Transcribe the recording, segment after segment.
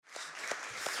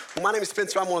Well, my name is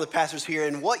Spencer. I'm one of the pastors here,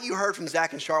 and what you heard from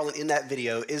Zach and Charlotte in that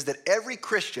video is that every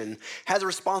Christian has a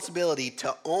responsibility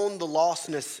to own the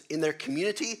lostness in their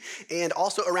community and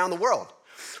also around the world.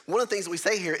 One of the things that we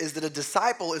say here is that a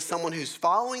disciple is someone who's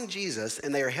following Jesus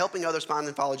and they are helping others find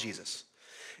and follow Jesus.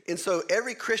 And so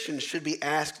every Christian should be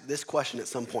asked this question at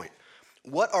some point.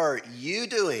 What are you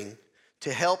doing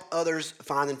to help others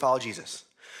find and follow Jesus?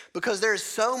 Because there is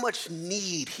so much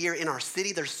need here in our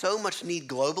city, there's so much need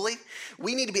globally,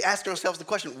 we need to be asking ourselves the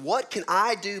question, what can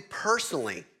I do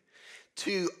personally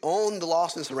to own the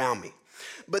lostness around me?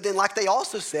 But then like they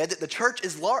also said that the church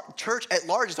at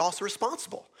large is also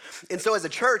responsible. And so as a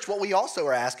church, what we also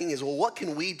are asking is, well, what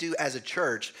can we do as a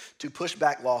church to push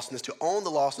back lostness, to own the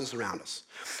lostness around us?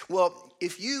 Well,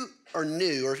 if you are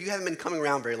new or if you haven't been coming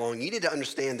around very long, you need to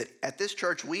understand that at this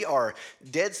church, we are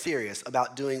dead serious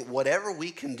about doing whatever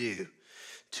we can do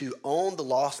to own the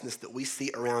lostness that we see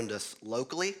around us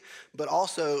locally, but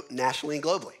also nationally and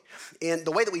globally. And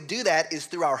the way that we do that is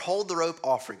through our Hold the Rope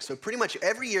offering. So pretty much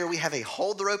every year we have a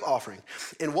Hold the Rope offering.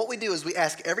 And what we do is we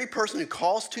ask every person who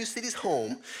calls Two Cities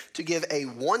home to give a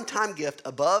one-time gift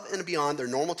above and beyond their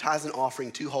normal tithes and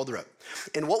offering to Hold the Rope.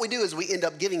 And what we do is we end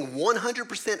up giving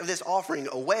 100% of this offering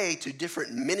away to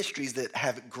different ministries that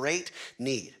have great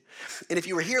need. And if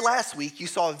you were here last week, you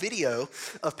saw a video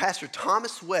of Pastor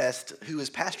Thomas West, who is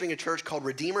pastoring a church called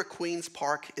Redeemer Queen's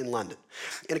Park in London.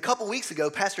 And a couple weeks ago,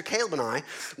 Pastor Caleb and I,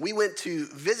 we went to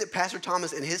visit Pastor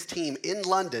Thomas and his team in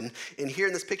London. And here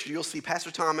in this picture, you'll see Pastor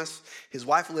Thomas, his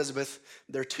wife Elizabeth,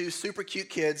 their two super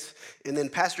cute kids, and then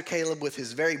Pastor Caleb with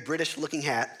his very British-looking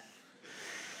hat.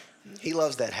 He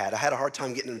loves that hat. I had a hard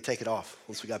time getting him to take it off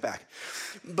once we got back.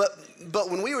 But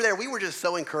when we were there, we were just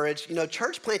so encouraged. You know,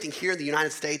 church planting here in the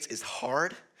United States is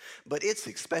hard, but it's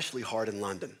especially hard in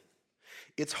London.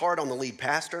 It's hard on the lead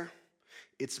pastor.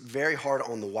 It's very hard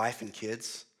on the wife and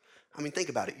kids. I mean, think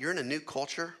about it. You're in a new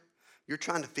culture. You're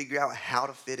trying to figure out how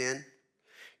to fit in.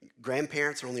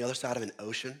 Grandparents are on the other side of an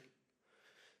ocean.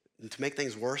 And to make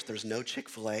things worse, there's no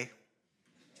Chick-fil-A.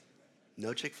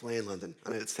 No Chick-fil-A in London.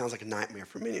 I know it sounds like a nightmare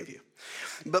for many of you.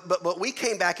 But we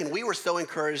came back and we were so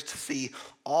encouraged to see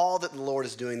all that the Lord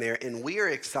is doing there. And we are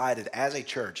excited as a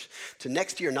church to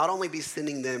next year not only be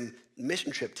sending them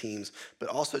mission trip teams, but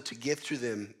also to give to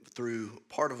them through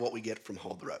part of what we get from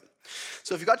Hold the Rope.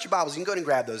 So if you got your Bibles, you can go ahead and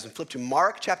grab those and flip to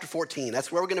Mark chapter 14.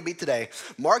 That's where we're going to be today.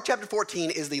 Mark chapter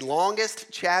 14 is the longest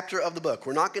chapter of the book.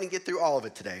 We're not going to get through all of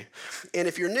it today. And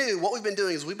if you're new, what we've been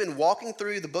doing is we've been walking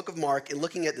through the book of Mark and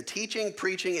looking at the teaching,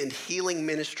 preaching, and healing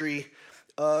ministry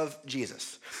of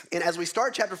Jesus. And as we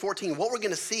start chapter 14, what we're going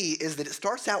to see is that it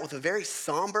starts out with a very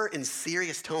somber and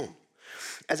serious tone.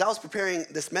 As I was preparing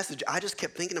this message, I just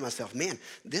kept thinking to myself, man,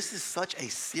 this is such a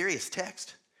serious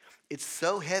text. It's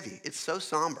so heavy. It's so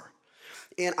somber.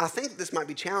 And I think this might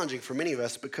be challenging for many of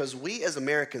us because we as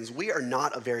Americans, we are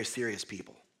not a very serious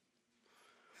people.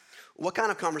 What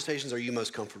kind of conversations are you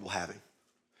most comfortable having?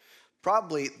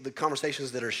 Probably the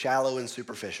conversations that are shallow and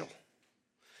superficial.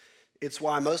 It's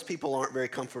why most people aren't very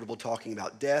comfortable talking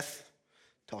about death,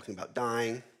 talking about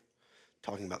dying,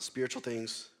 talking about spiritual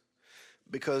things,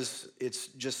 because it's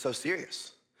just so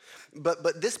serious.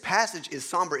 But this passage is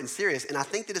somber and serious, and I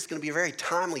think that it's going to be a very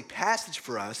timely passage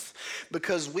for us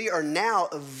because we are now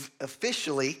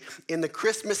officially in the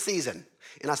Christmas season.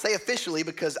 And I say officially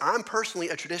because I'm personally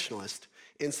a traditionalist,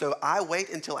 and so I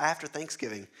wait until after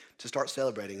Thanksgiving to start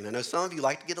celebrating. And I know some of you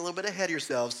like to get a little bit ahead of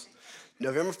yourselves.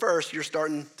 November 1st, you're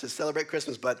starting to celebrate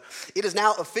Christmas, but it is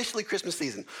now officially Christmas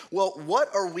season. Well,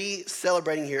 what are we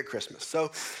celebrating here at Christmas?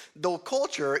 So the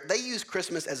culture, they use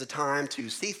Christmas as a time to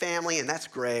see family, and that's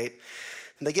great.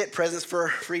 And they get presents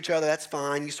for each other, that's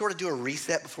fine. You sort of do a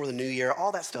reset before the new year,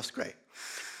 all that stuff's great.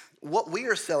 What we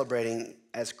are celebrating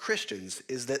as Christians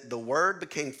is that the Word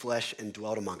became flesh and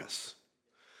dwelt among us.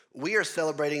 We are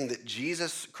celebrating that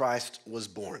Jesus Christ was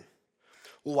born.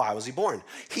 Well, why was he born?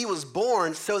 He was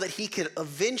born so that he could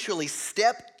eventually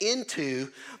step into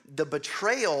the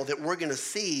betrayal that we're going to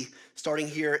see starting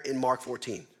here in Mark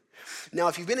 14. Now,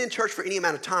 if you've been in church for any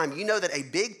amount of time, you know that a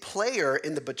big player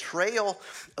in the betrayal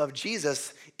of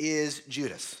Jesus is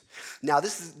Judas. Now,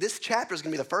 this chapter is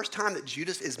going to be the first time that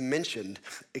Judas is mentioned,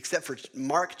 except for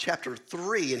Mark chapter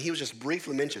 3, and he was just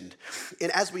briefly mentioned.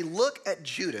 And as we look at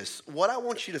Judas, what I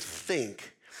want you to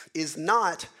think is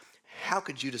not, how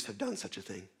could Judas have done such a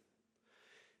thing?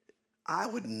 I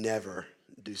would never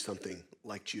do something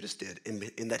like Judas did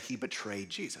in that he betrayed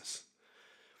Jesus.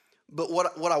 But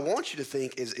what I want you to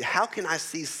think is, how can I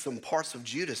see some parts of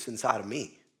Judas inside of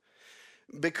me?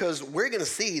 Because we're going to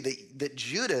see that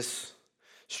Judas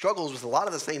struggles with a lot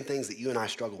of the same things that you and I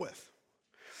struggle with.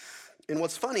 And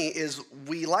what's funny is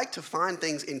we like to find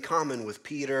things in common with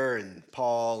Peter and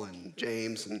Paul and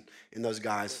James and those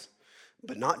guys,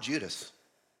 but not Judas.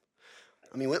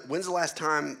 I mean, when's the last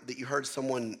time that you heard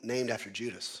someone named after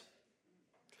Judas?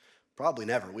 Probably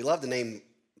never. We love to name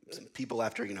people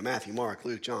after, Matthew, Mark,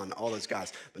 Luke, John, all those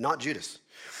guys, but not Judas.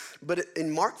 But in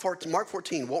Mark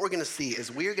 14, what we're going to see is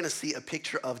we are going to see a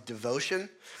picture of devotion,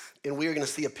 and we are going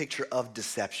to see a picture of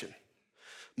deception.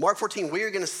 Mark 14, we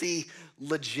are going to see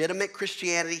legitimate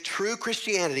Christianity, true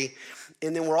Christianity,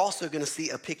 and then we're also going to see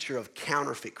a picture of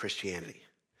counterfeit Christianity.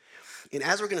 And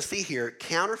as we're going to see here,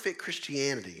 counterfeit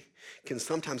Christianity can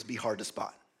sometimes be hard to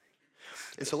spot.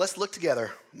 And so let's look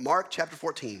together. Mark chapter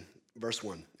 14, verse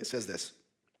 1. It says this.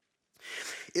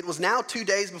 It was now 2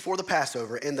 days before the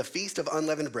Passover and the feast of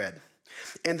unleavened bread.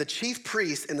 And the chief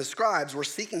priests and the scribes were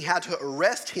seeking how to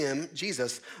arrest him,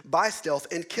 Jesus, by stealth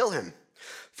and kill him.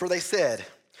 For they said,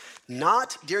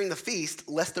 not during the feast,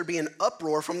 lest there be an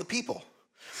uproar from the people.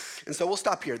 And so we'll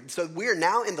stop here. So we are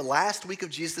now in the last week of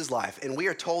Jesus' life, and we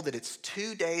are told that it's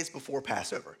 2 days before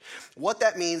Passover. What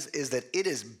that means is that it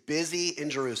is busy in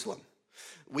Jerusalem.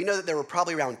 We know that there were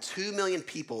probably around 2 million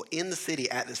people in the city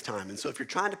at this time. And so if you're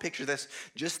trying to picture this,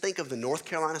 just think of the North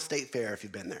Carolina State Fair if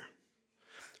you've been there.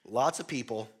 Lots of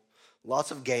people, lots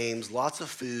of games, lots of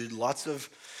food, lots of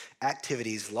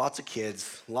activities, lots of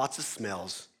kids, lots of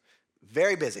smells.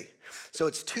 Very busy. So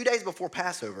it's 2 days before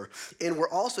Passover, and we're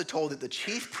also told that the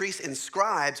chief priests and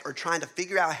scribes are trying to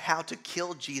figure out how to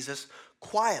kill Jesus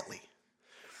quietly.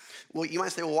 Well, you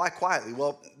might say, well, why quietly?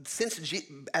 Well,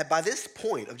 by this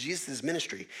point of Jesus'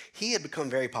 ministry, he had become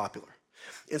very popular.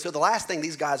 And so the last thing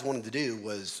these guys wanted to do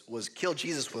was kill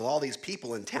Jesus with all these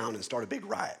people in town and start a big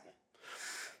riot.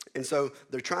 And so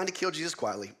they're trying to kill Jesus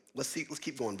quietly. Let's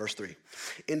keep going, verse 3.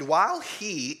 And while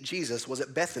he, Jesus, was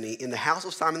at Bethany in the house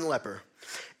of Simon the leper,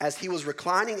 as he was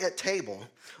reclining at table,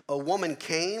 a woman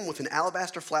came with an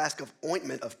alabaster flask of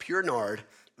ointment of pure nard,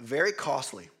 very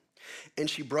costly. And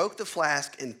she broke the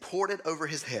flask and poured it over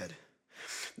his head.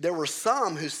 There were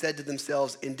some who said to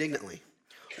themselves indignantly,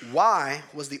 why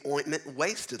was the ointment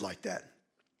wasted like that?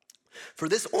 For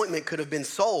this ointment could have been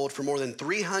sold for more than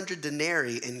 300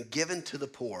 denarii and given to the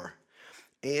poor.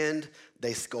 And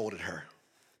they scolded her.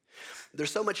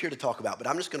 There's so much here to talk about, but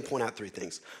I'm just going to point out 3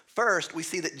 things. First, we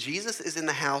see that Jesus is in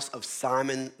the house of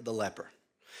Simon the leper.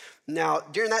 Now,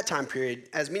 during that time period,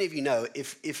 as many of you know,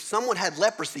 if someone had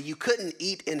leprosy, you couldn't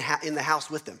eat in the house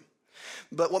with them.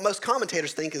 But what most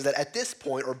commentators think is that at this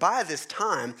point, or by this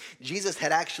time, Jesus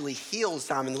had actually healed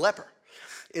Simon the leper.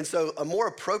 And so a more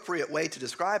appropriate way to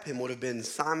describe him would have been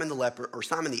Simon the leper, or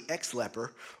Simon the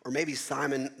ex-leper, or maybe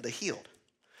Simon the healed.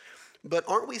 But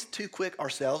aren't we too quick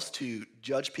ourselves to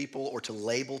judge people or to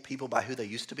label people by who they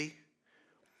used to be?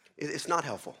 It's not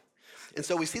helpful. And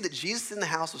so we see that Jesus is in the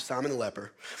house of Simon the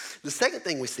leper. The second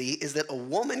thing we see is that a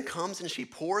woman comes and she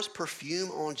pours perfume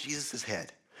on Jesus'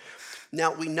 head.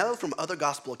 Now, we know from other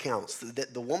gospel accounts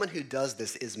that the woman who does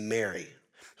this is Mary,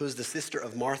 who is the sister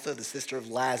of Martha, the sister of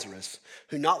Lazarus,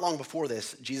 who not long before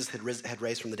this, Jesus had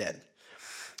raised from the dead.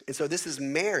 And so this is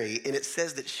Mary, and it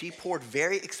says that she poured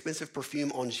very expensive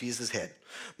perfume on Jesus' head.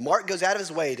 Mark goes out of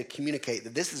his way to communicate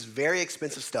that this is very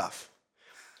expensive stuff.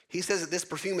 He says that this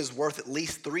perfume is worth at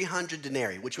least 300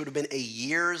 denarii, which would have been a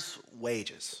year's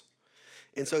wages.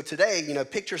 And so today,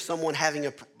 picture someone having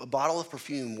a bottle of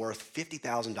perfume worth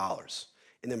 $50,000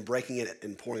 and then breaking it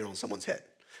and pouring it on someone's head.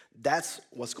 That's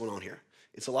what's going on here.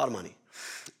 It's a lot of money.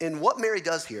 And what Mary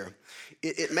does here,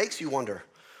 it makes you wonder,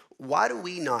 why do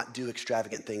we not do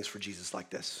extravagant things for Jesus like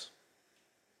this?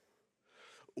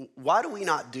 Why do we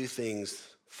not do things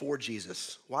for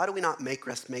Jesus? Why do we not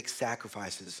make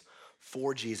sacrifices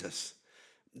for Jesus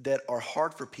that are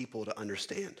hard for people to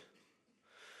understand?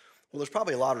 Well, there's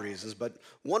probably a lot of reasons, but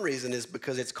one reason is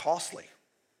because it's costly.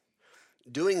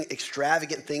 Doing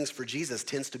extravagant things for Jesus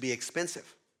tends to be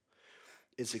expensive.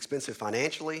 It's expensive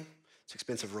financially, it's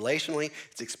expensive relationally,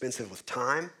 it's expensive with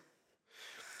time.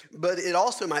 But it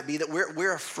also might be that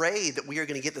we're afraid that we are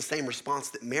going to get the same response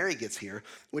that Mary gets here,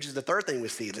 which is the third thing we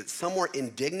see, that some were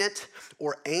indignant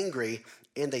or angry,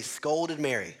 and they scolded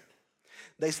Mary.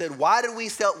 They said, why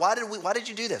did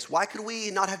you do this? Why could we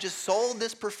not have just sold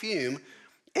this perfume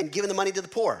and given the money to the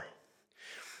poor?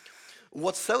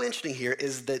 What's so interesting here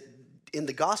is that in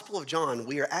the Gospel of John,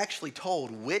 we are actually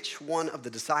told which one of the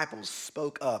disciples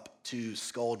spoke up to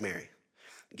scold Mary.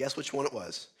 Guess which one it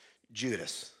was?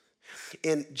 Judas.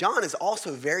 And John is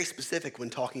also very specific when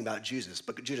talking about Judas,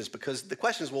 because the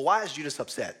question is, well, why is Judas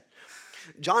upset?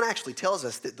 John actually tells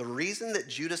us that the reason that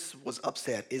Judas was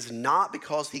upset is not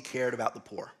because he cared about the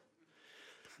poor.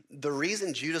 The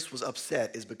reason Judas was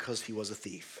upset is because he was a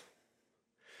thief.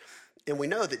 And we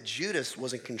know that Judas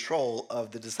was in control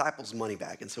of the disciples' money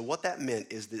bag. And so what that meant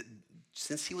is that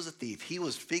since he was a thief, he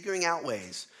was figuring out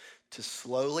ways to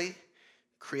slowly,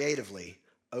 creatively,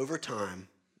 over time,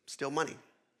 steal money.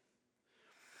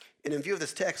 And in view of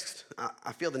this text,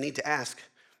 I feel the need to ask,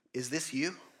 is this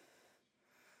you?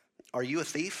 Are you a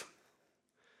thief?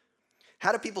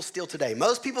 How do people steal today?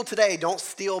 Most people today don't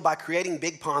steal by creating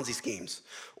big Ponzi schemes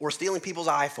or stealing people's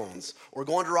iPhones or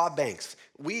going to rob banks.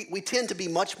 We tend to be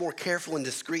much more careful and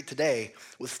discreet today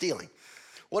with stealing.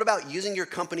 What about using your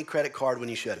company credit card when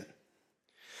you shouldn't?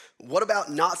 What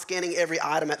about not scanning every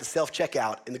item at the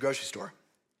self-checkout in the grocery store?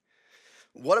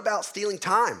 What about stealing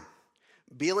time?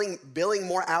 Billing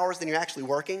more hours than you're actually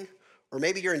working? Or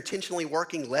maybe you're intentionally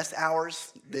working less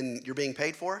hours than you're being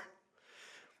paid for?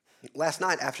 Last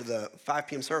night after the 5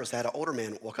 p.m. service, I had an older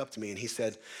man walk up to me and he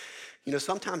said,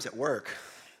 sometimes at work,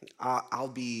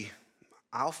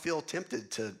 I'll feel tempted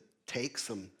to take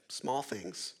some small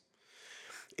things.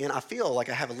 And I feel like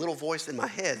I have a little voice in my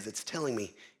head that's telling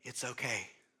me, it's okay.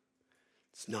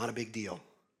 It's not a big deal.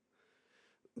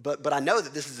 But I know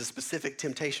that this is a specific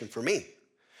temptation for me.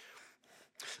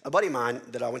 A buddy of mine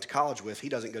that I went to college with, he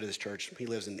doesn't go to this church. He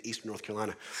lives in eastern North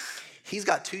Carolina. He's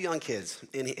got 2 young kids,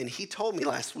 and he told me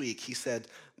last week, he said,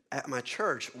 at my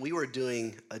church, we were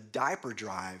doing a diaper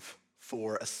drive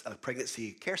for a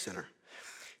pregnancy care center.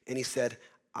 And he said,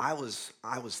 I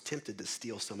was tempted to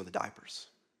steal some of the diapers.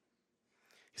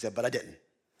 He said, but I didn't.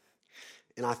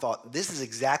 And I thought, this is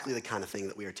exactly the kind of thing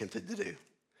that we are tempted to do.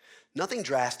 Nothing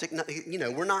drastic,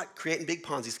 we're not creating big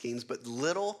Ponzi schemes, but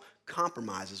little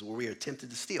compromises where we are tempted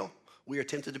to steal. We are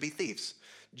tempted to be thieves.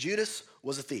 Judas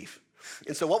was a thief.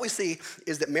 And so what we see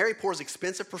is that Mary pours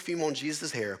expensive perfume on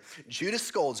Jesus' hair. Judas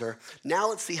scolds her. Now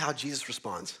let's see how Jesus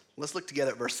responds. Let's look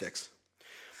together at verse 6.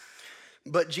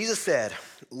 But Jesus said,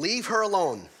 leave her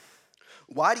alone.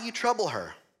 Why do you trouble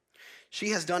her? She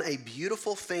has done a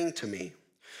beautiful thing to me.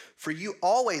 For you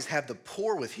always have the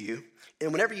poor with you,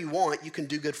 and whenever you want, you can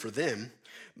do good for them,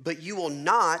 but you will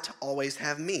not always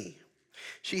have me.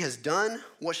 She has done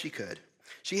what she could.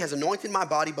 She has anointed my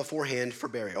body beforehand for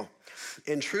burial.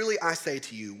 And truly I say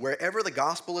to you, wherever the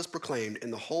gospel is proclaimed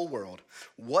in the whole world,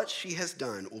 what she has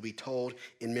done will be told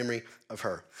in memory of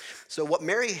her. So what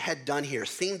Mary had done here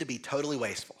seemed to be totally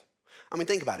wasteful. I mean,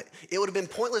 think about it. It would have been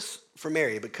pointless for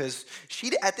Mary because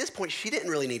at this point, she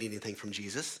didn't really need anything from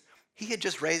Jesus. He had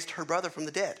just raised her brother from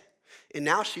the dead. And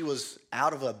now she was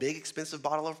out of a big, expensive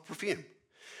bottle of perfume.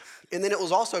 And then it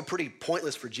was also pretty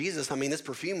pointless for Jesus. I mean, this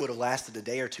perfume would have lasted a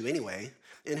day or two anyway.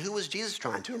 And who was Jesus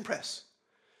trying to impress?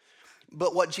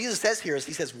 But what Jesus says here is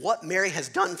he says, what Mary has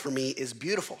done for me is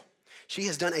beautiful. She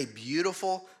has done a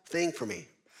beautiful thing for me.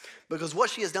 Because what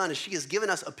she has done is she has given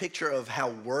us a picture of how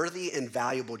worthy and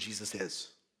valuable Jesus is.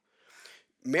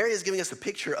 Mary is giving us a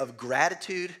picture of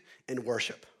gratitude and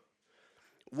worship.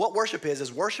 What worship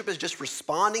is just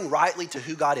responding rightly to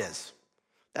who God is.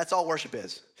 That's all worship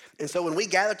is. And so when we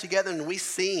gather together and we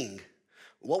sing,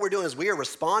 what we're doing is we are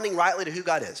responding rightly to who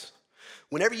God is.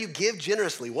 Whenever you give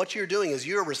generously, what you're doing is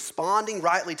you're responding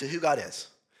rightly to who God is.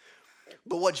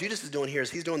 But what Judas is doing here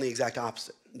is he's doing the exact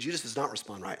opposite. Judas does not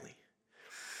respond rightly.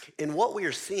 And what we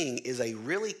are seeing is a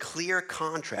really clear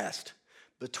contrast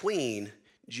between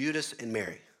Judas and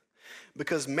Mary.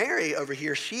 Because Mary over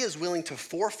here, she is willing to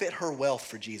forfeit her wealth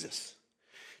for Jesus.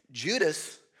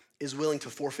 Judas is willing to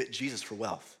forfeit Jesus for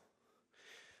wealth.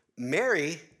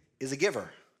 Mary is a giver.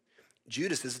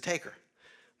 Judas is a taker.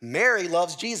 Mary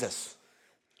loves Jesus.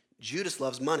 Judas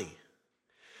loves money.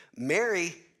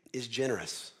 Mary is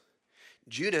generous.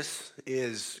 Judas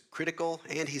is critical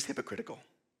and he's hypocritical.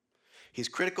 He's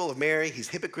critical of Mary. He's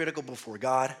hypocritical before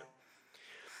God.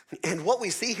 And what we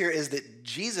see here is that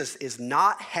Jesus is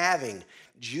not having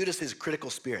Judas's critical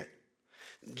spirit.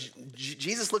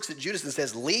 Jesus looks at Judas and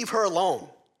says, leave her alone.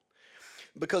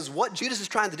 Because what Judas is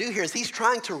trying to do here is he's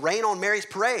trying to rain on Mary's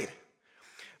parade.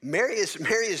 Mary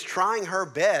is trying her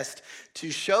best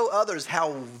to show others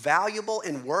how valuable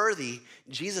and worthy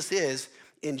Jesus is,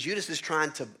 and Judas is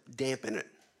trying to dampen it.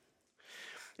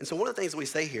 And so one of the things that we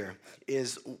say here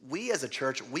is we as a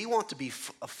church, we want to be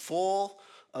a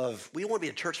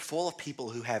church full of people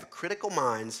who have critical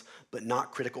minds but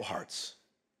not critical hearts.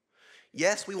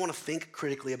 Yes, we want to think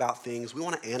critically about things. We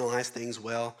want to analyze things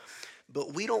well,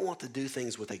 but we don't want to do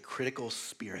things with a critical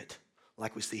spirit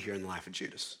like we see here in the life of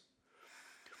Judas.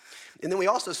 And then we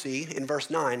also see in verse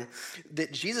 9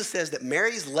 that Jesus says that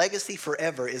Mary's legacy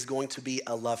forever is going to be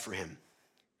a love for him.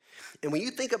 And when you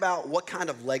think about what kind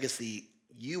of legacy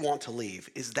you want to leave,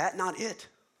 is that not it?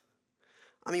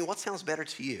 I mean, what sounds better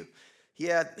to you?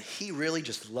 Yeah, he really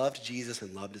just loved Jesus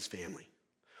and loved his family.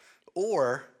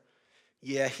 Or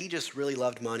Yeah, he just really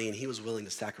loved money and he was willing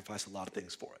to sacrifice a lot of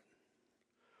things for it.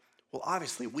 Well,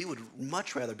 obviously, we would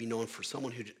much rather be known for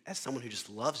someone who just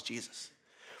loves Jesus.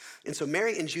 And so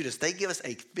Mary and Judas, they give us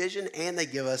a vision and they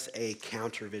give us a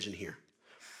counter vision here.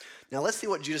 Now let's see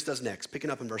what Judas does next. Picking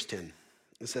up in verse 10.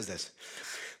 It says this.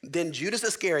 Then Judas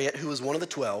Iscariot, who was one of the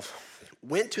 12,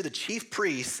 went to the chief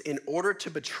priests in order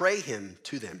to betray him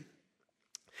to them.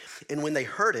 And when they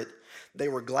heard it, they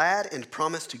were glad and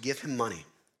promised to give him money.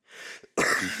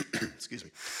 Excuse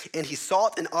me. And he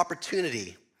sought an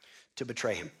opportunity to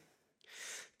betray him.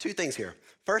 Two things here.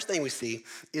 First thing we see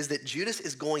is that Judas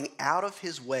is going out of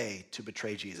his way to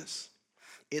betray Jesus.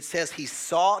 It says he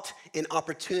sought an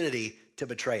opportunity to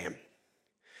betray him.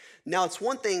 Now, it's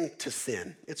one thing to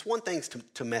sin. It's one thing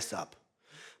to mess up.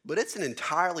 But it's an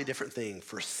entirely different thing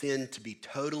for sin to be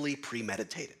totally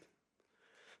premeditated.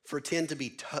 For sin to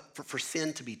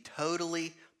be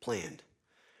totally planned.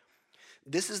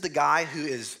 This is the guy who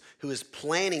is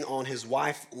planning on his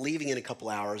wife leaving in a couple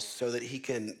hours so that he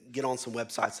can get on some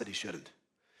websites that he shouldn't.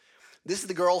 This is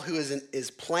the girl who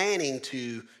is planning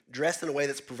to dress in a way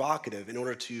that's provocative in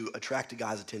order to attract a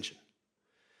guy's attention.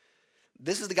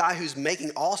 This is the guy who's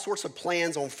making all sorts of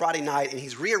plans on Friday night and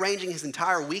he's rearranging his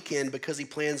entire weekend because he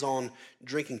plans on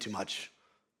drinking too much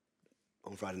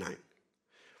on Friday night.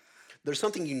 There's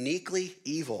something uniquely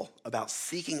evil about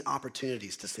seeking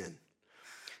opportunities to sin.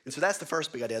 And so that's the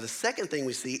first big idea. The second thing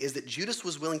we see is that Judas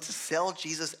was willing to sell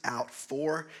Jesus out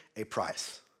for a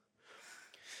price.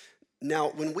 Now,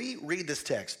 when we read this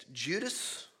text,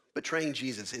 Judas betraying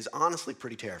Jesus is honestly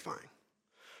pretty terrifying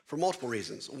for multiple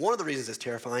reasons. One of the reasons it's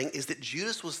terrifying is that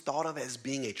Judas was thought of as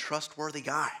being a trustworthy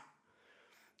guy.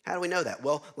 How do we know that?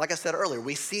 Well, like I said earlier,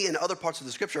 we see in other parts of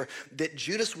the scripture that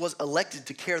Judas was elected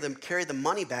to carry the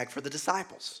money bag for the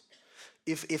disciples.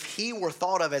 If he were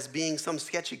thought of as being some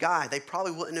sketchy guy, they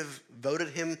probably wouldn't have voted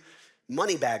him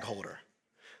money bag holder.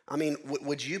 I mean,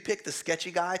 would you pick the sketchy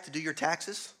guy to do your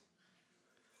taxes?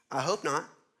 I hope not.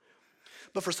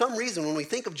 But for some reason, when we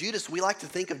think of Judas, we like to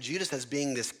think of Judas as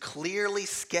being this clearly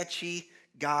sketchy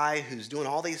guy who's doing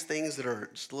all these things that are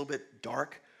just a little bit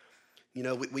dark. You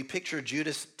know, we picture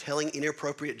Judas telling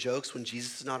inappropriate jokes when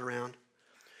Jesus is not around.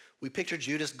 We picture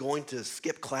Judas going to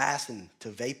skip class and to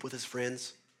vape with his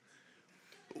friends.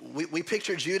 We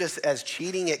picture Judas as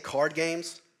cheating at card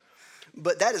games,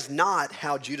 but that is not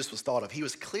how Judas was thought of. He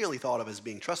was clearly thought of as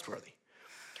being trustworthy.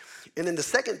 And then the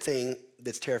second thing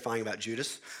that's terrifying about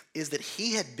Judas is that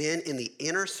he had been in the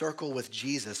inner circle with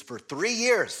Jesus for 3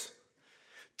 years.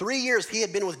 3 years he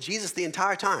had been with Jesus the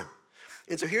entire time.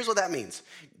 And so here's what that means.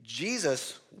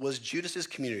 Jesus was Judas's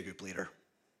community group leader.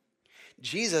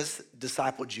 Jesus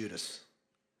discipled Judas.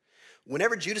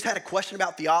 Whenever Judas had a question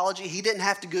about theology, he didn't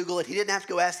have to Google it. He didn't have to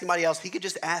go ask anybody else. He could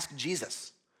just ask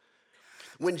Jesus.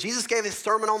 When Jesus gave his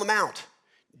Sermon on the Mount,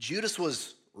 Judas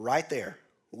was right there,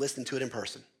 listening to it in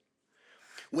person.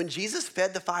 When Jesus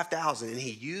fed the 5,000 and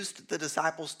he used the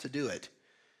disciples to do it,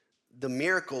 the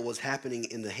miracle was happening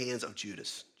in the hands of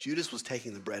Judas. Judas was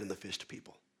taking the bread and the fish to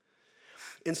people.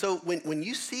 And so when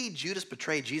you see Judas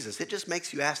betray Jesus, it just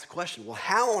makes you ask the question, well,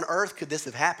 how on earth could this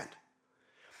have happened?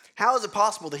 How is it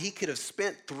possible that he could have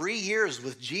spent 3 years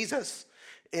with Jesus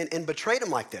and betrayed him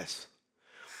like this?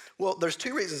 Well, there's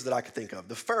two reasons that I could think of.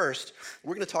 The first,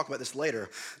 we're going to talk about this later,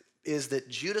 is that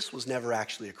Judas was never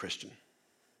actually a Christian.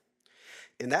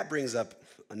 And that brings up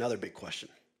another big question.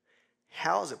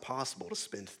 How is it possible to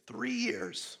spend 3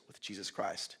 years with Jesus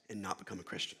Christ and not become a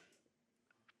Christian?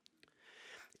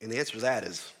 And the answer to that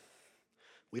is,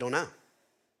 we don't know.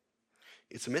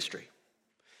 It's a mystery.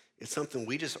 It's something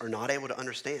we just are not able to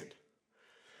understand.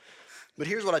 But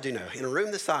here's what I do know. In a room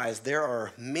this size, there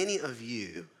are many of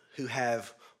you who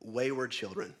have wayward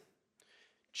children,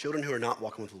 children who are not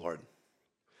walking with the Lord.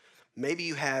 Maybe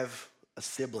you have a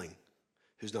sibling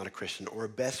who's not a Christian or a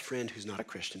best friend who's not a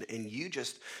Christian, and you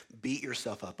just beat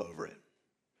yourself up over it.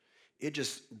 It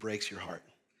just breaks your heart.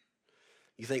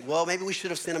 You think, well, maybe we should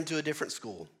have sent them to a different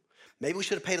school. Maybe we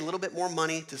should have paid a little bit more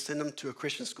money to send them to a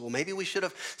Christian school. Maybe we should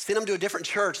have sent them to a different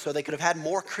church so they could have had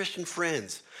more Christian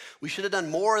friends. We should have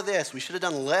done more of this. We should have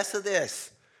done less of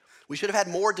this. We should have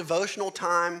had more devotional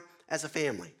time as a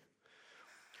family.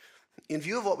 In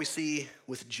view of what we see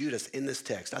with Judas in this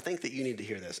text, I think that you need to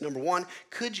hear this. Number one,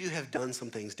 could you have done some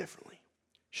things differently?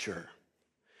 Sure.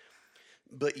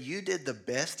 But you did the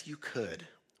best you could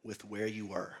with where you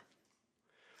were.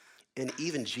 And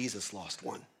even Jesus lost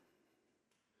one.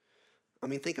 I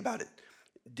mean, think about it.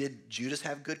 Did Judas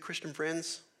have good Christian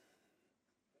friends?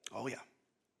 Oh, yeah.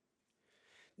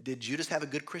 Did Judas have a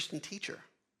good Christian teacher?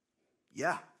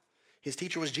 Yeah. His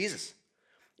teacher was Jesus.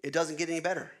 It doesn't get any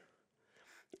better.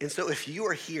 And so if you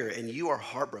are here and you are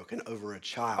heartbroken over a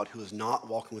child who is not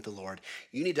walking with the Lord,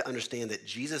 you need to understand that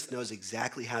Jesus knows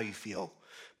exactly how you feel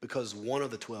because one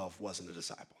of the 12 wasn't a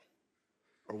disciple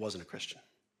or wasn't a Christian.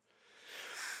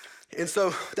 And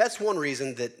so that's one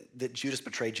reason that Judas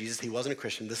betrayed Jesus. He wasn't a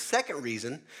Christian. The second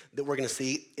reason that we're going to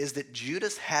see is that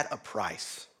Judas had a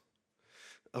price.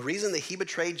 A reason that he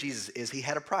betrayed Jesus is he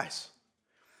had a price.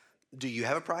 Do you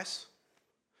have a price?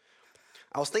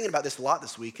 I was thinking about this a lot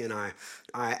this week, and I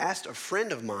asked a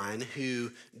friend of mine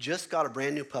who just got a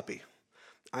brand new puppy.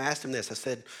 I asked him this. I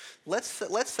said, let's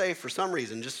say for some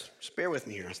reason, just bear with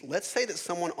me here. Let's say that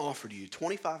someone offered you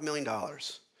 $25 million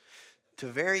to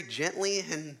very gently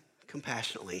and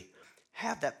compassionately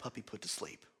have that puppy put to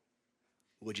sleep.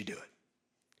 Would you do it?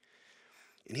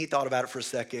 And he thought about it for a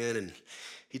second, and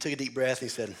he took a deep breath, and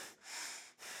he said,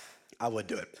 I would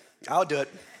do it. I would do it.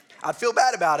 I'd feel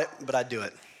bad about it, but I'd do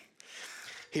it.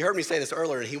 He heard me say this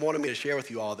earlier, and he wanted me to share with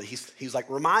you all that he was like,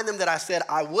 remind them that I said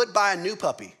I would buy a new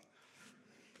puppy.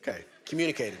 Okay,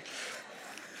 communicated.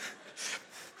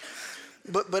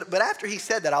 But after he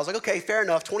said that, I was like, okay, fair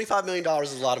enough. $25 million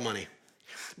is a lot of money.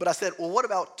 But I said, well, what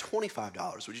about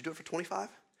 $25? Would you do it for 25?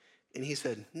 And he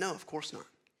said, no, of course not.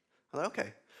 I thought,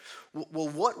 okay. Well,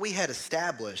 what we had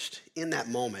established in that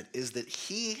moment is that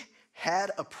he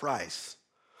had a price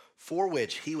for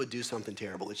which he would do something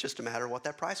terrible. It's just a matter of what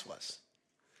that price was.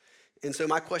 And so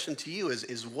my question to you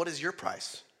is what is your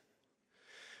price?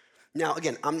 Now,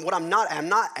 again, I'm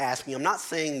not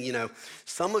saying,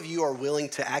 some of you are willing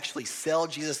to actually sell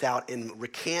Jesus out and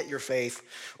recant your faith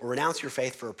or renounce your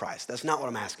faith for a price. That's not what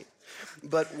I'm asking.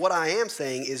 But what I am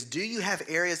saying is, do you have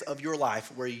areas of your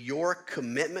life where your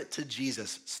commitment to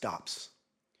Jesus stops?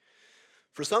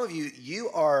 For some of you, you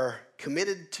are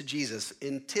committed to Jesus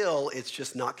until it's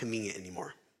just not convenient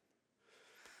anymore.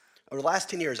 Over the last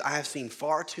 10 years, I have seen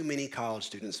far too many college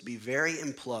students be very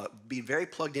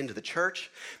plugged into the church,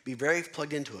 be very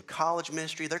plugged into a college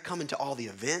ministry. They're coming to all the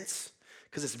events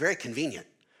because it's very convenient.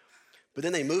 But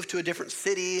then they move to a different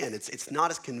city and it's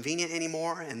not as convenient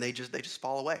anymore, and they just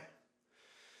fall away.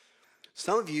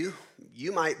 Some of you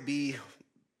might be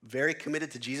very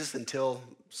committed to Jesus until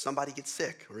somebody gets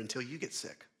sick or until you get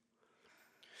sick.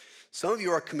 Some of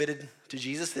you are committed to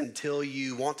Jesus until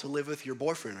you want to live with your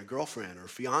boyfriend or girlfriend or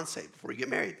fiance before you get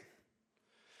married.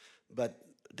 But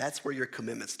that's where your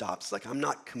commitment stops. Like, I'm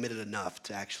not committed enough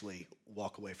to actually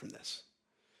walk away from this.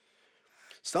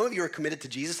 Some of you are committed to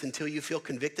Jesus until you feel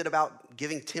convicted about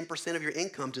giving 10% of your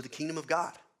income to the kingdom of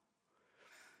God.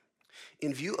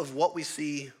 In view of what we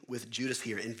see with Judas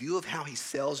here, in view of how he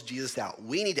sells Jesus out,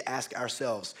 we need to ask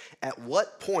ourselves, at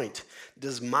what point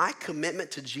does my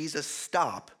commitment to Jesus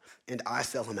stop and I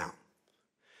sell him out?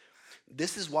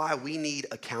 This is why we need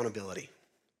accountability.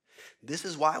 This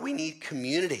is why we need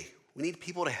community. We need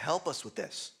people to help us with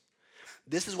this.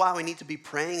 This is why we need to be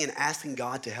praying and asking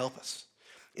God to help us.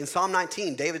 In Psalm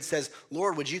 19, David says,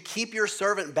 Lord, would you keep your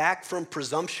servant back from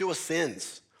presumptuous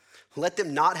sins? Let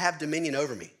them not have dominion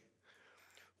over me.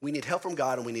 We need help from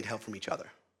God and we need help from each other.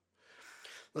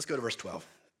 Let's go to verse 12.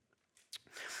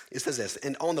 It says this,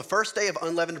 and on the first day of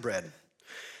unleavened bread,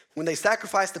 when they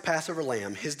sacrificed the Passover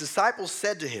lamb, his disciples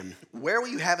said to him, where will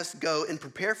you have us go and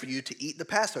prepare for you to eat the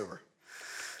Passover?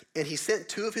 And he sent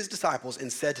two of his disciples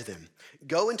and said to them,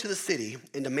 go into the city,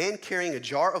 and a man carrying a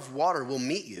jar of water will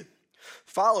meet you.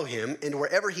 Follow him, and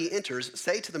wherever he enters,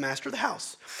 say to the master of the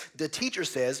house, the teacher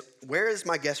says, where is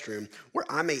my guest room where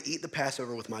I may eat the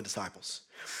Passover with my disciples?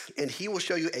 And he will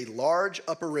show you a large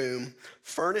upper room,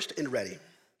 furnished and ready.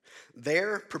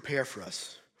 There prepare for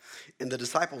us. And the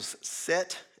disciples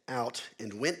set out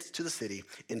and went to the city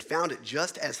and found it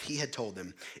just as he had told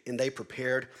them, and they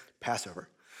prepared Passover.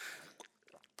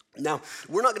 Now,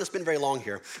 we're not going to spend very long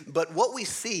here, but what we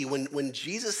see when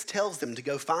Jesus tells them to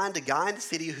go find a guy in the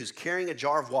city who's carrying a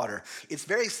jar of water, it's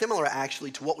very similar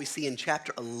actually to what we see in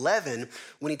chapter 11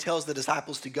 when he tells the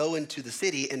disciples to go into the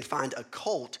city and find a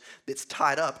colt that's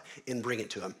tied up and bring it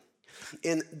to him.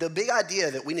 And the big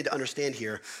idea that we need to understand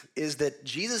here is that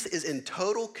Jesus is in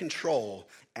total control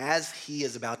as he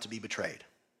is about to be betrayed.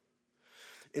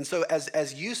 And so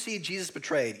as you see Jesus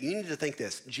betrayed, you need to think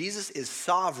this. Jesus is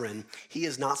sovereign. He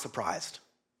is not surprised.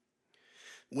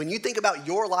 When you think about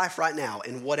your life right now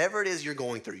and whatever it is you're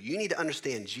going through, you need to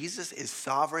understand Jesus is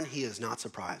sovereign. He is not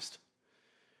surprised.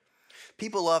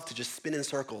 People love to just spin in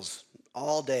circles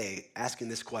all day asking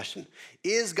this question.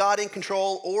 Is God in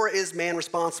control or is man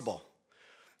responsible?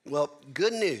 Well,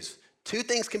 good news. Two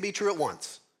things can be true at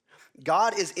once.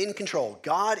 God is in control.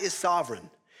 God is sovereign,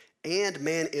 and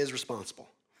man is responsible.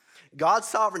 God's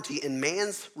sovereignty and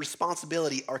man's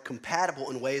responsibility are compatible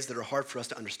in ways that are hard for us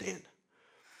to understand.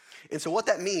 And so what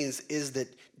that means is that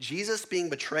Jesus being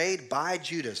betrayed by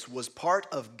Judas was part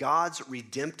of God's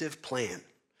redemptive plan.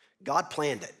 God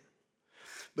planned it.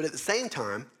 But at the same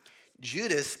time,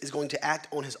 Judas is going to act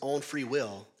on his own free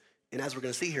will. And as we're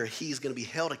going to see here, he's going to be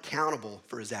held accountable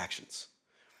for his actions.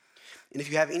 And if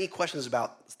you have any questions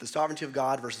about the sovereignty of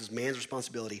God versus man's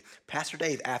responsibility, Pastor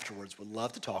Dave afterwards would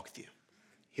love to talk with you.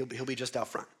 He'll be just out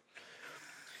front.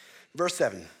 Verse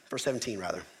 17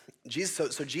 rather.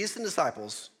 So Jesus and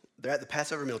disciples, they're at the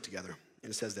Passover meal together,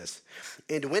 and it says this.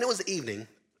 And when it was evening,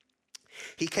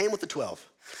 he came with the 12.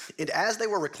 And as they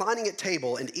were reclining at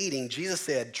table and eating, Jesus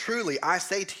said, "Truly I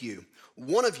say to you,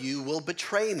 one of you will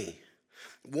betray me,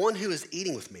 one who is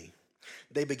eating with me."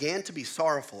 They began to be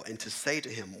sorrowful and to say to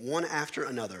him one after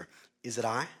another, "Is it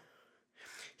I?"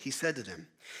 He said to them,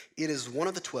 "It is one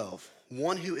of the 12,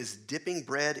 one who is dipping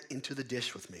bread into the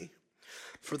dish with me.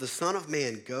 For the Son of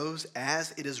Man goes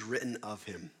as it is written of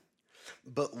him.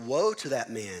 But woe to that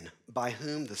man by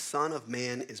whom the Son of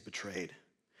Man is betrayed.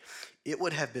 It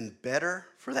would have been better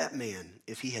for that man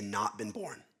if he had not been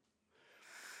born."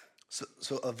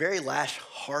 So a very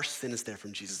harsh sentence there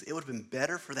from Jesus. It would have been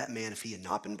better for that man if he had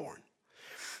not been born.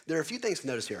 There are a few things to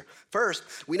notice here. First,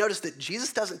 we notice that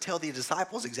Jesus doesn't tell the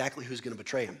disciples exactly who's going to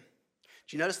betray him.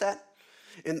 Did you notice that?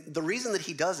 And the reason that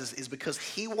he does this is because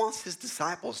he wants his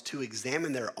disciples to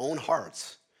examine their own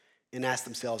hearts and ask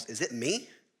themselves, is it me?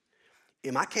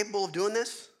 Am I capable of doing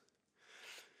this?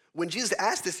 When Jesus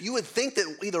asked this, you would think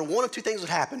that either one of two things would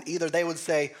happen. Either they would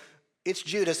say, "It's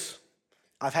Judas,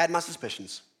 I've had my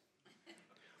suspicions."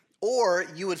 Or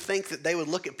you would think that they would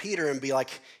look at Peter and be like,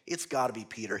 "It's got to be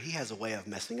Peter. He has a way of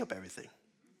messing up everything."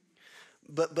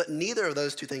 But neither of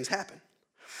those two things happen.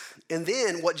 And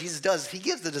then what Jesus does is he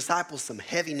gives the disciples some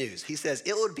heavy news. He says,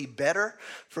 it would be better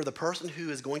for the person who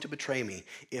is going to betray me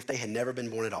if they had never been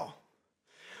born at all.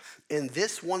 And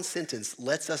this one sentence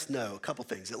lets us know a couple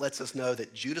things. It lets us know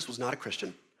that Judas was not a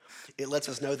Christian. It lets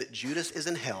us know that Judas is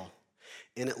in hell.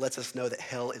 And it lets us know that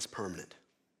hell is permanent.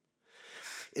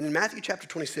 And in Matthew chapter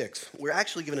 26, we're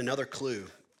actually given another clue,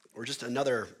 or just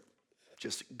another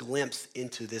glimpse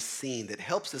into this scene that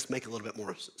helps us make a little bit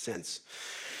more sense.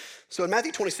 So in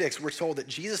Matthew 26, we're told that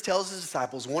Jesus tells his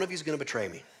disciples, one of you is going to betray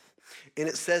me. And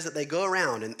it says that they go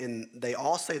around and they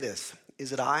all say this,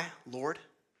 "Is it I, Lord?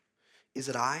 Is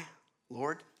it I,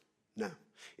 Lord? No.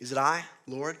 Is it I,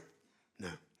 Lord?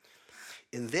 No."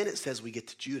 And then it says we get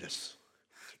to Judas.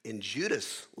 And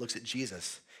Judas looks at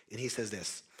Jesus and he says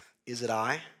this, "Is it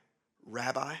I,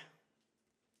 Rabbi?"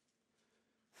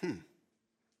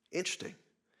 Interesting.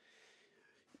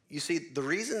 You see, the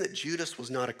reason that Judas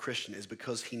was not a Christian is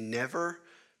because he never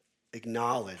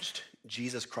acknowledged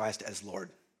Jesus Christ as Lord.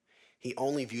 He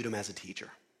only viewed him as a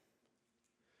teacher.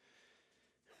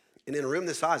 And in a room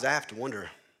this size, I have to wonder,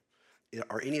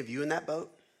 are any of you in that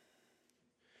boat?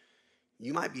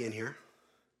 You might be in here.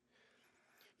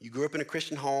 You grew up in a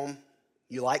Christian home.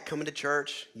 You like coming to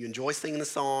church. You enjoy singing the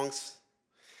songs.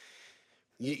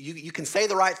 You can say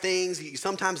the right things. You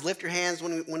sometimes lift your hands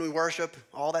when we worship.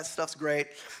 All that stuff's great.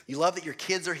 You love that your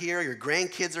kids are here, your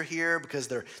grandkids are here because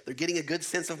they're getting a good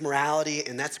sense of morality,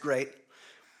 and that's great.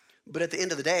 But at the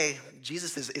end of the day,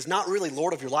 Jesus is not really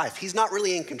Lord of your life. He's not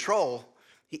really in control.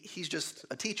 He's just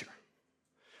a teacher.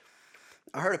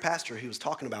 I heard a pastor who was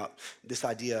talking about this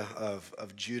idea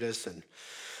of Judas and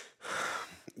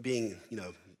being,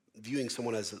 viewing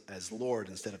someone as Lord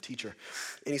instead of teacher.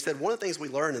 And he said one of the things we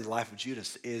learn in the life of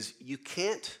Judas is you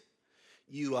can't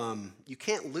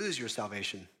lose your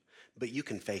salvation, but you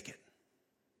can fake it.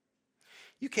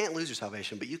 You can't lose your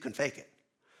salvation, but you can fake it.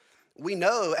 We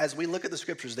know as we look at the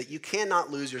scriptures that you cannot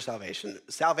lose your salvation.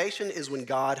 Salvation is when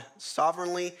God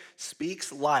sovereignly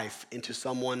speaks life into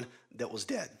someone that was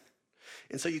dead.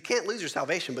 And so you can't lose your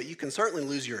salvation, but you can certainly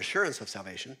lose your assurance of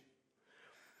salvation.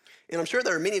 And I'm sure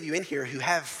there are many of you in here who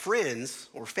have friends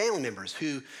or family members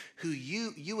who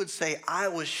you would say, I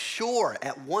was sure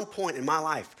at one point in my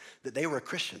life that they were a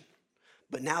Christian,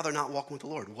 but now they're not walking with the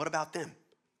Lord. What about them?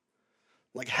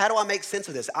 Like, how do I make sense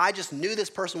of this? I just knew this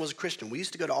person was a Christian. We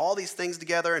used to go to all these things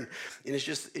together, and it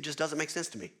just doesn't make sense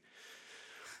to me.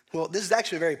 Well, this is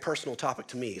actually a very personal topic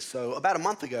to me. So about a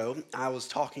month ago, I was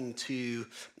talking to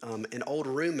an old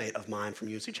roommate of mine from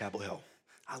UNC Chapel Hill.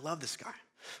 I love this guy.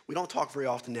 We don't talk very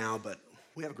often now, but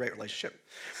we have a great relationship.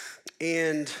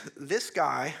 And this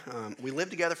guy, we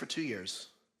lived together for 2 years.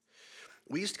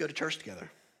 We used to go to church together.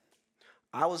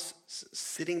 I was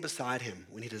sitting beside him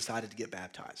when he decided to get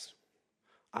baptized.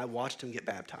 I watched him get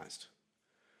baptized.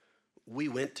 We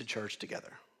went to church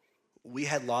together. We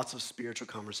had lots of spiritual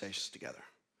conversations together.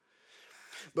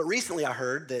 But recently I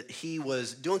heard that he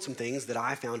was doing some things that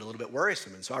I found a little bit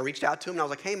worrisome. And so I reached out to him and I was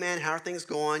like, hey man, how are things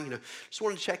going? Just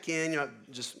wanted to check in,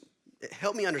 just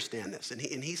help me understand this. And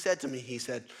he said to me, he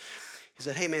said,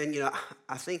 hey man,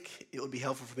 I think it would be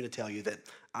helpful for me to tell you that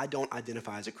I don't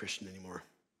identify as a Christian anymore.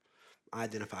 I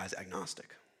identify as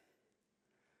agnostic.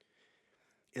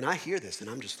 And I hear this and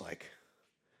I'm just like,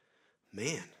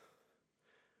 man,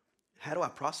 how do I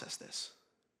process this?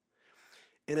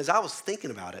 And as I was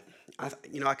thinking about it, I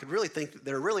could really think that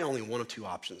there are really only one of two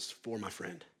options for my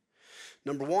friend.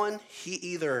 Number one, he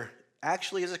either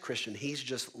actually is a Christian, he's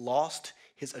just lost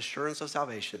his assurance of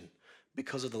salvation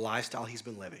because of the lifestyle he's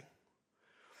been living.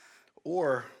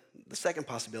 Or the second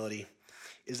possibility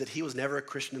is that he was never a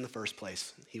Christian in the first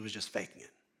place. He was just faking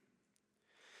it.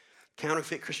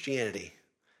 Counterfeit Christianity,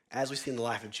 as we see in the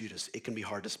life of Judas, it can be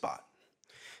hard to spot,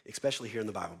 especially here in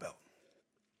the Bible Belt.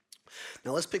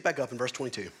 Now let's pick back up in verse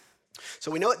 22.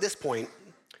 So we know at this point,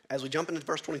 as we jump into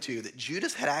verse 22, that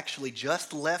Judas had actually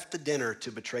just left the dinner to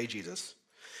betray Jesus.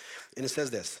 And it says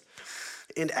this,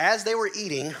 and as they were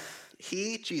eating,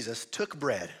 he, Jesus, took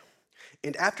bread,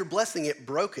 and after blessing it,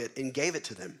 broke it and gave it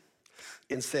to them,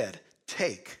 and said,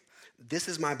 take, this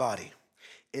is my body.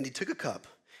 And he took a cup,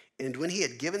 and when he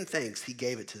had given thanks, he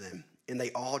gave it to them, and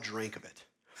they all drank of it.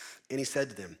 And he said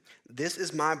to them, this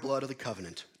is my blood of the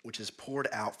covenant, which is poured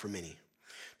out for many.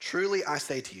 Truly I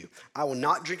say to you, I will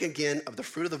not drink again of the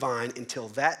fruit of the vine until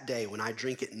that day when I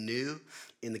drink it new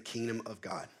in the kingdom of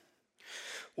God.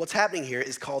 What's happening here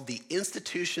is called the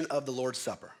institution of the Lord's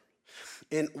Supper.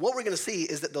 And what we're going to see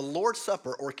is that the Lord's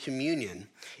Supper, or communion,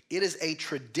 it is a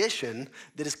tradition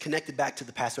that is connected back to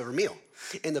the Passover meal.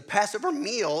 And the Passover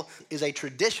meal is a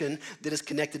tradition that is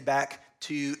connected back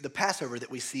to the Passover that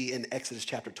we see in Exodus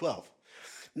chapter 12.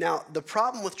 Now, the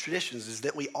problem with traditions is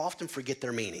that we often forget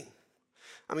their meaning.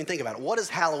 I mean, think about it. What is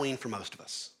Halloween for most of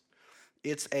us?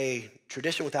 It's a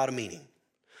tradition without a meaning.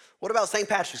 What about St.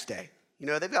 Patrick's Day?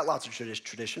 They've got lots of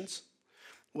traditions.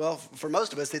 Well, for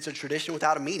most of us, it's a tradition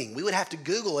without a meaning. We would have to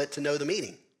Google it to know the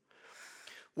meaning.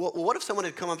 Well, what if someone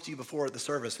had come up to you before the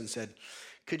service and said,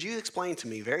 could you explain to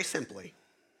me very simply,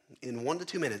 in 1 to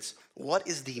 2 minutes, what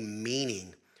is the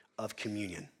meaning of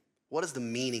communion? What is the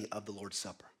meaning of the Lord's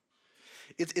Supper?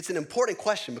 It's an important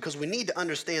question because we need to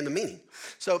understand the meaning.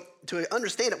 So to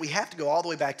understand it, we have to go all the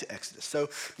way back to Exodus. So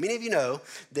many of you know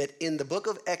that in the book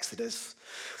of Exodus,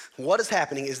 what is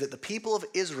happening is that the people of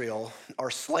Israel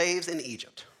are slaves in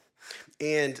Egypt.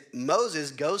 And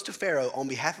Moses goes to Pharaoh on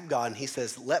behalf of God and he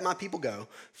says, let my people go.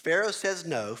 Pharaoh says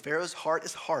no. Pharaoh's heart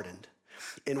is hardened.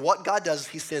 And what God does is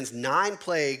he sends 9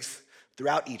 plagues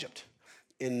throughout Egypt.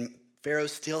 And Pharaoh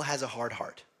still has a hard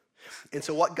heart. And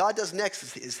so what God does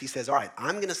next is he says, all right,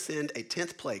 I'm going to send a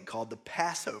 10th plague called the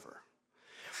Passover.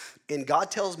 And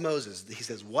God tells Moses, he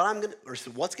says,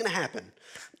 what's going to happen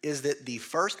is that the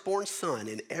firstborn son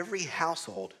in every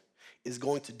household is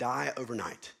going to die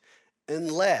overnight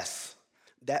unless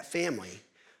that family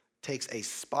takes a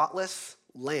spotless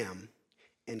lamb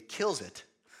and kills it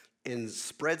and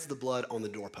spreads the blood on the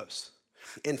doorposts.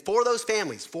 And for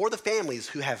the families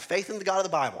who have faith in the God of the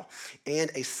Bible and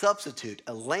a substitute,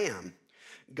 a lamb,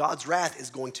 God's wrath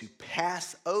is going to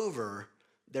pass over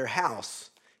their house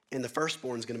and the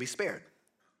firstborn is going to be spared.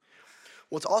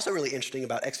 What's also really interesting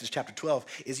about Exodus chapter 12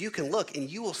 is you can look and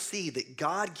you will see that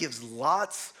God gives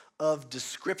lots of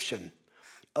description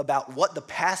about what the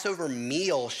Passover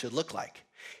meal should look like.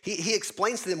 He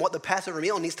explains to them what the Passover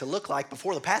meal needs to look like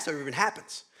before the Passover even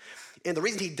happens. And the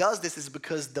reason he does this is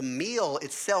because the meal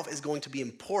itself is going to be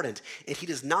important, and he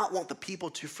does not want the people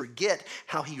to forget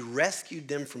how he rescued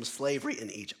them from slavery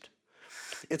in Egypt.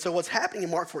 And so what's happening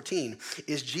in Mark 14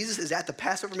 is Jesus is at the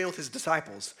Passover meal with his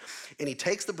disciples, and he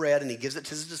takes the bread and he gives it to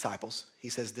his disciples. He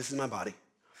says, this is my body.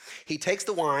 He takes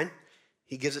the wine,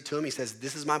 he gives it to him. He says,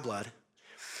 this is my blood.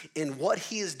 And what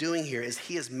he is doing here is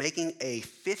he is making a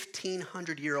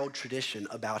 1,500-year-old tradition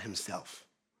about himself.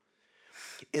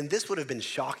 And this would have been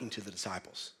shocking to the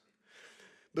disciples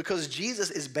because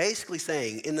Jesus is basically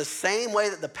saying, in the same way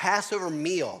that the Passover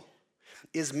meal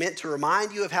is meant to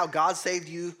remind you of how God saved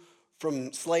you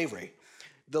from slavery,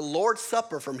 the Lord's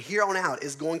Supper from here on out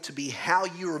is going to be how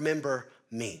you remember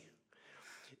me.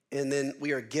 And then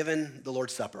we are given the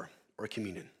Lord's Supper, or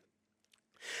communion.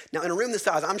 Now, in a room this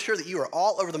size, I'm sure that you are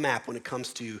all over the map when it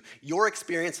comes to your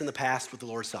experience in the past with the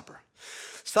Lord's Supper.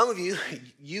 Some of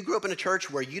you grew up in a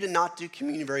church where you did not do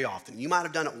communion very often. You might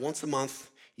have done it once a month.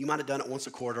 You might have done it once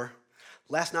a quarter.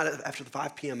 Last night after the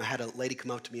 5 p.m., I had a lady come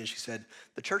up to me and she said,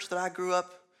 the church that I grew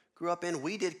up in,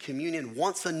 we did communion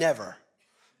once a never.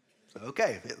 So,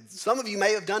 okay, some of you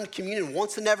may have done communion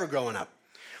once a never growing up.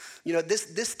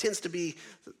 This tends to be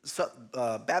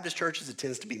Baptist churches, it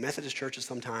tends to be Methodist churches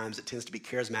sometimes, it tends to be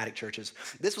charismatic churches.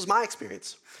 This was my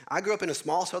experience. I grew up in a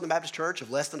small Southern Baptist church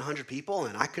of less than 100 people,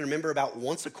 and I can remember about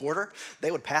once a quarter,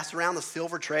 they would pass around the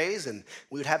silver trays, and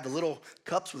we would have the little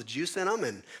cups with juice in them,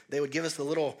 and they would give us a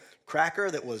little cracker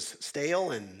that was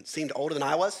stale and seemed older than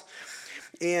I was,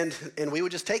 and we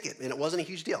would just take it, and it wasn't a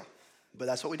huge deal, but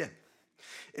that's what we did.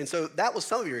 And so that was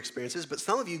some of your experiences, but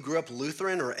some of you grew up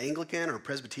Lutheran or Anglican or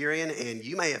Presbyterian, and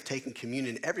you may have taken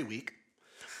communion every week.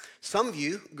 Some of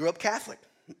you grew up Catholic,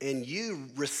 and you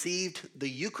received the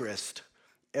Eucharist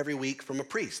every week from a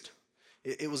priest.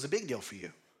 It was a big deal for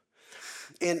you.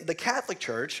 In the Catholic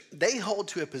Church, they hold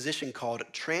to a position called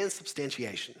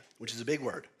transubstantiation, which is a big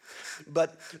word.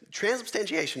 But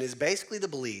transubstantiation is basically the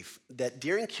belief that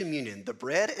during communion, the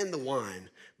bread and the wine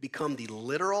become the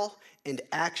literal and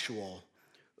actual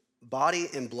body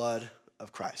and blood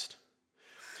of Christ.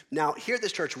 Now, here at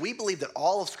this church, we believe that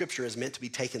all of Scripture is meant to be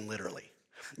taken literally.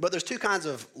 But there's two kinds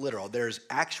of literal. There's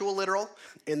actual literal,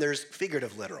 and there's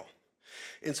figurative literal.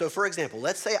 And so, for example,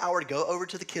 let's say I were to go over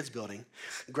to the kids' building,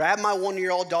 grab my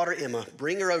 1-year-old daughter, Emma,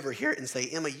 bring her over here, and say,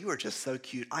 Emma, you are just so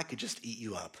cute, I could just eat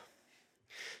you up.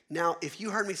 Now, if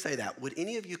you heard me say that, would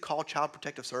any of you call Child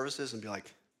Protective Services and be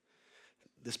like,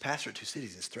 this pastor at Two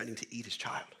Cities is threatening to eat his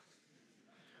child?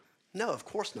 No, of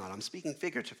course not. I'm speaking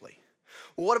figuratively.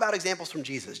 Well, what about examples from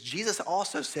Jesus? Jesus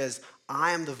also says,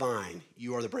 I am the vine,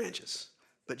 you are the branches.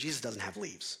 But Jesus doesn't have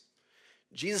leaves.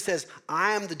 Jesus says,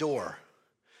 I am the door.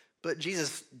 But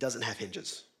Jesus doesn't have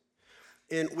hinges.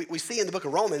 And we see in the book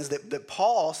of Romans that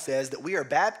Paul says that we are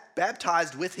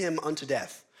baptized with him unto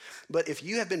death. But if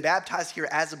you have been baptized here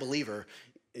as a believer,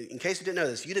 in case you didn't know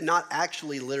this, you did not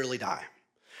actually literally die.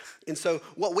 And so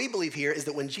what we believe here is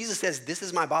that when Jesus says, this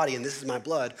is my body and this is my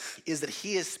blood, is that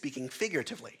he is speaking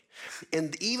figuratively.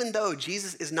 And even though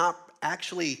Jesus is not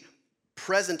actually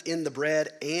present in the bread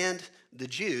and the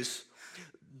juice,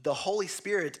 the Holy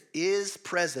Spirit is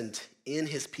present in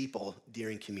his people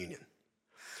during communion.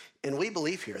 And we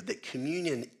believe here that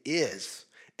communion is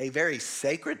a very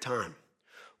sacred time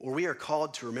where we are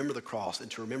called to remember the cross and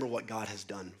to remember what God has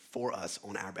done for us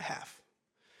on our behalf.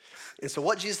 And so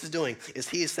what Jesus is doing is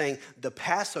he is saying the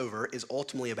Passover is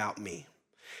ultimately about me.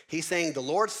 He's saying the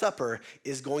Lord's Supper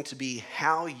is going to be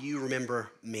how you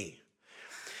remember me.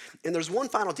 And there's one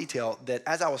final detail that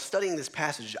as I was studying this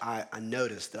passage, I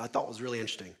noticed that I thought was really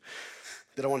interesting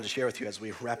that I wanted to share with you as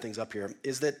we wrap things up here,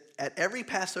 is that at every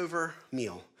Passover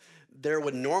meal, there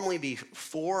would normally be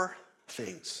 4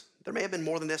 things. There may have been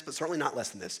more than this, but certainly not less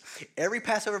than this. Every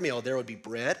Passover meal, there would be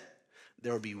bread,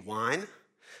 there would be wine,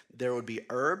 there would be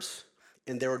herbs,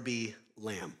 and there would be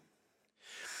lamb.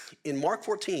 In Mark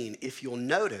 14, if you'll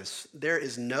notice, there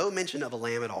is no mention of a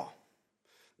lamb at all.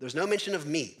 There's no mention of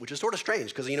meat, which is sort of strange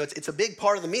because, it's a big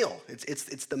part of the meal.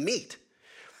 It's the meat.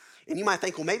 And you might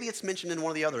think, well, maybe it's mentioned in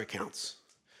one of the other accounts.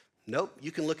 Nope,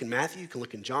 you can look in Matthew, you can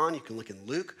look in John, you can look in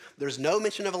Luke. There's no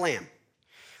mention of a lamb.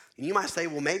 And you might say,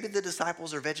 well, maybe the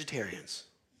disciples are vegetarians.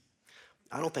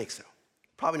 I don't think so.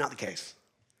 Probably not the case.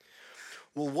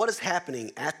 Well, what is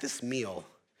happening at this meal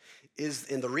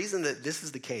is, and the reason that this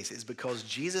is the case is because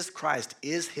Jesus Christ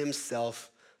is himself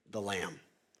the Lamb.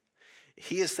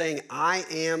 He is saying, I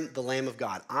am the Lamb of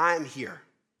God. I'm here.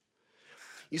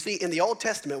 You see, in the Old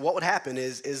Testament, what would happen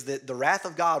is that the wrath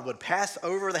of God would pass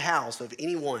over the house of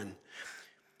anyone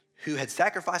who had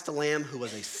sacrificed a lamb who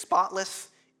was a spotless,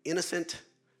 innocent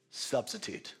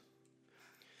substitute.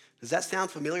 Does that sound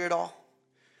familiar at all?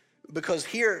 Because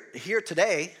here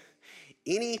today,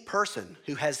 any person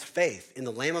who has faith in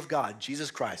the Lamb of God,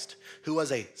 Jesus Christ, who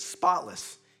was a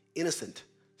spotless, innocent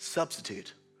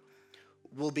substitute,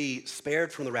 will be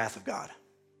spared from the wrath of God.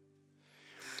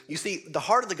 You see, the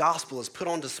heart of the gospel is put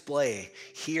on display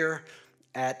here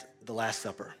at the Last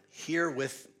Supper, here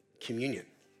with communion.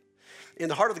 And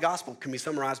the heart of the gospel can be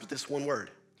summarized with this one word: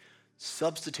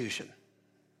 substitution.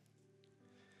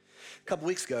 A couple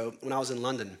weeks ago, when I was in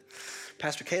London,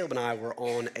 Pastor Caleb and I were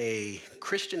on a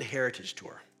Christian heritage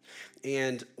tour.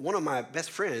 And one of my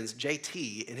best friends,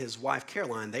 JT, and his wife,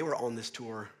 Caroline, they were on this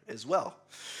tour as well.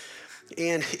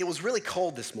 And it was really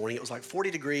cold this morning. It was like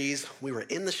 40 degrees. We were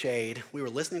in the shade. We were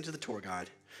listening to the tour guide.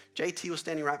 JT was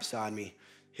standing right beside me.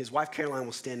 His wife, Caroline,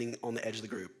 was standing on the edge of the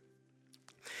group.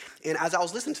 And as I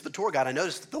was listening to the tour guide, I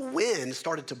noticed that the wind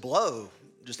started to blow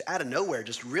just out of nowhere,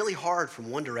 just really hard from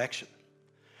one direction.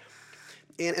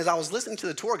 And as I was listening to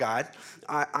the tour guide,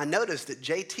 I noticed that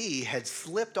JT had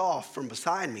slipped off from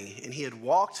beside me, and he had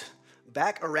walked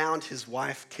back around his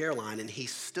wife, Caroline, and he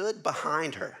stood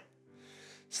behind her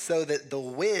so that the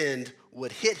wind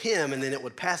would hit him and then it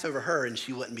would pass over her and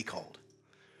she wouldn't be cold.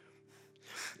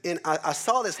 And I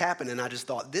saw this happen, and I just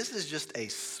thought, this is just a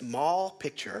small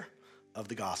picture of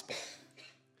the gospel.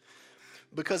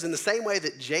 Because in the same way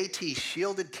that JT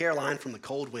shielded Caroline from the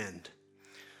cold wind,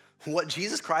 what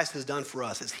Jesus Christ has done for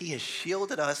us is he has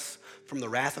shielded us from the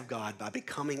wrath of God by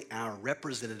becoming our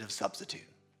representative substitute.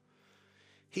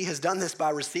 He has done this by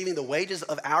receiving the wages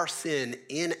of our sin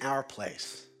in our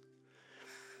place.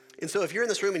 And so if you're in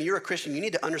this room and you're a Christian, you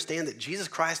need to understand that Jesus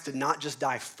Christ did not just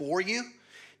die for you,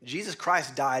 Jesus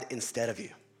Christ died instead of you.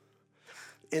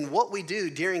 And what we do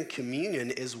during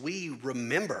communion is we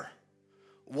remember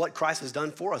what Christ has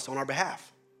done for us on our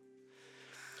behalf.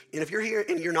 And if you're here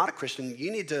and you're not a Christian,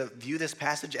 you need to view this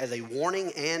passage as a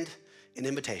warning and an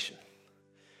invitation.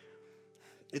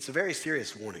 It's a very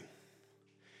serious warning.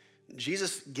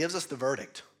 Jesus gives us the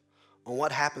verdict on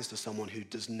what happens to someone who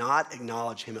does not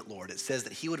acknowledge him as Lord. It says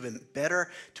that he would have been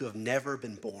better to have never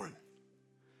been born.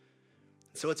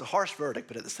 So it's a harsh verdict,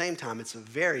 but at the same time, it's a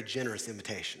very generous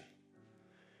invitation.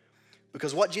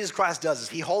 Because what Jesus Christ does is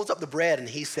he holds up the bread and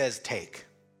he says, take.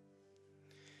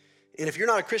 And if you're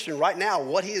not a Christian right now,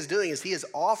 what he is doing is he is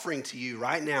offering to you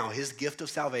right now his gift of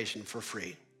salvation for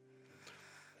free.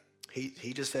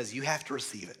 He just says, you have to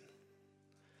receive it.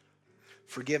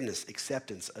 Forgiveness,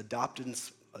 acceptance,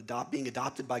 being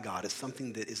adopted by God is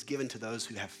something that is given to those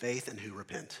who have faith and who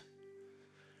repent.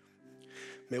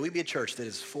 May we be a church that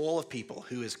is full of people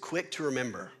who is quick to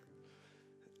remember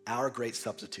our great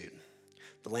substitute,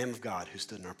 the Lamb of God who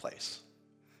stood in our place.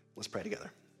 Let's pray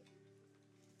together.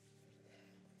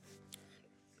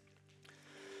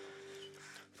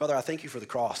 Father, I thank you for the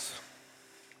cross.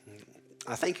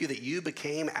 I thank you that you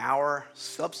became our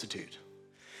substitute.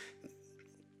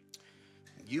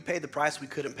 You paid the price we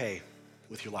couldn't pay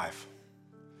with your life.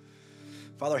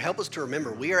 Father, help us to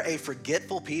remember we are a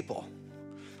forgetful people.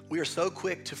 We are so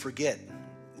quick to forget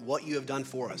what you have done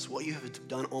for us, what you have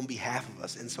done on behalf of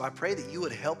us. And so I pray that you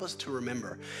would help us to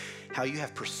remember how you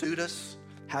have pursued us,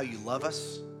 how you love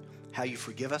us, how you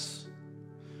forgive us.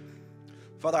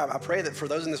 Father, I pray that for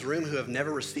those in this room who have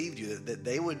never received you, that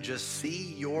they would just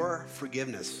see your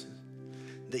forgiveness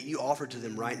that you offer to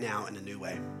them right now in a new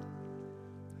way.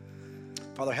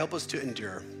 Father, help us to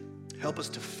endure. Help us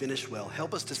to finish well.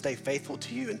 Help us to stay faithful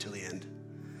to you until the end.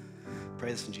 I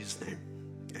pray this in Jesus' name.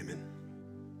 Amen.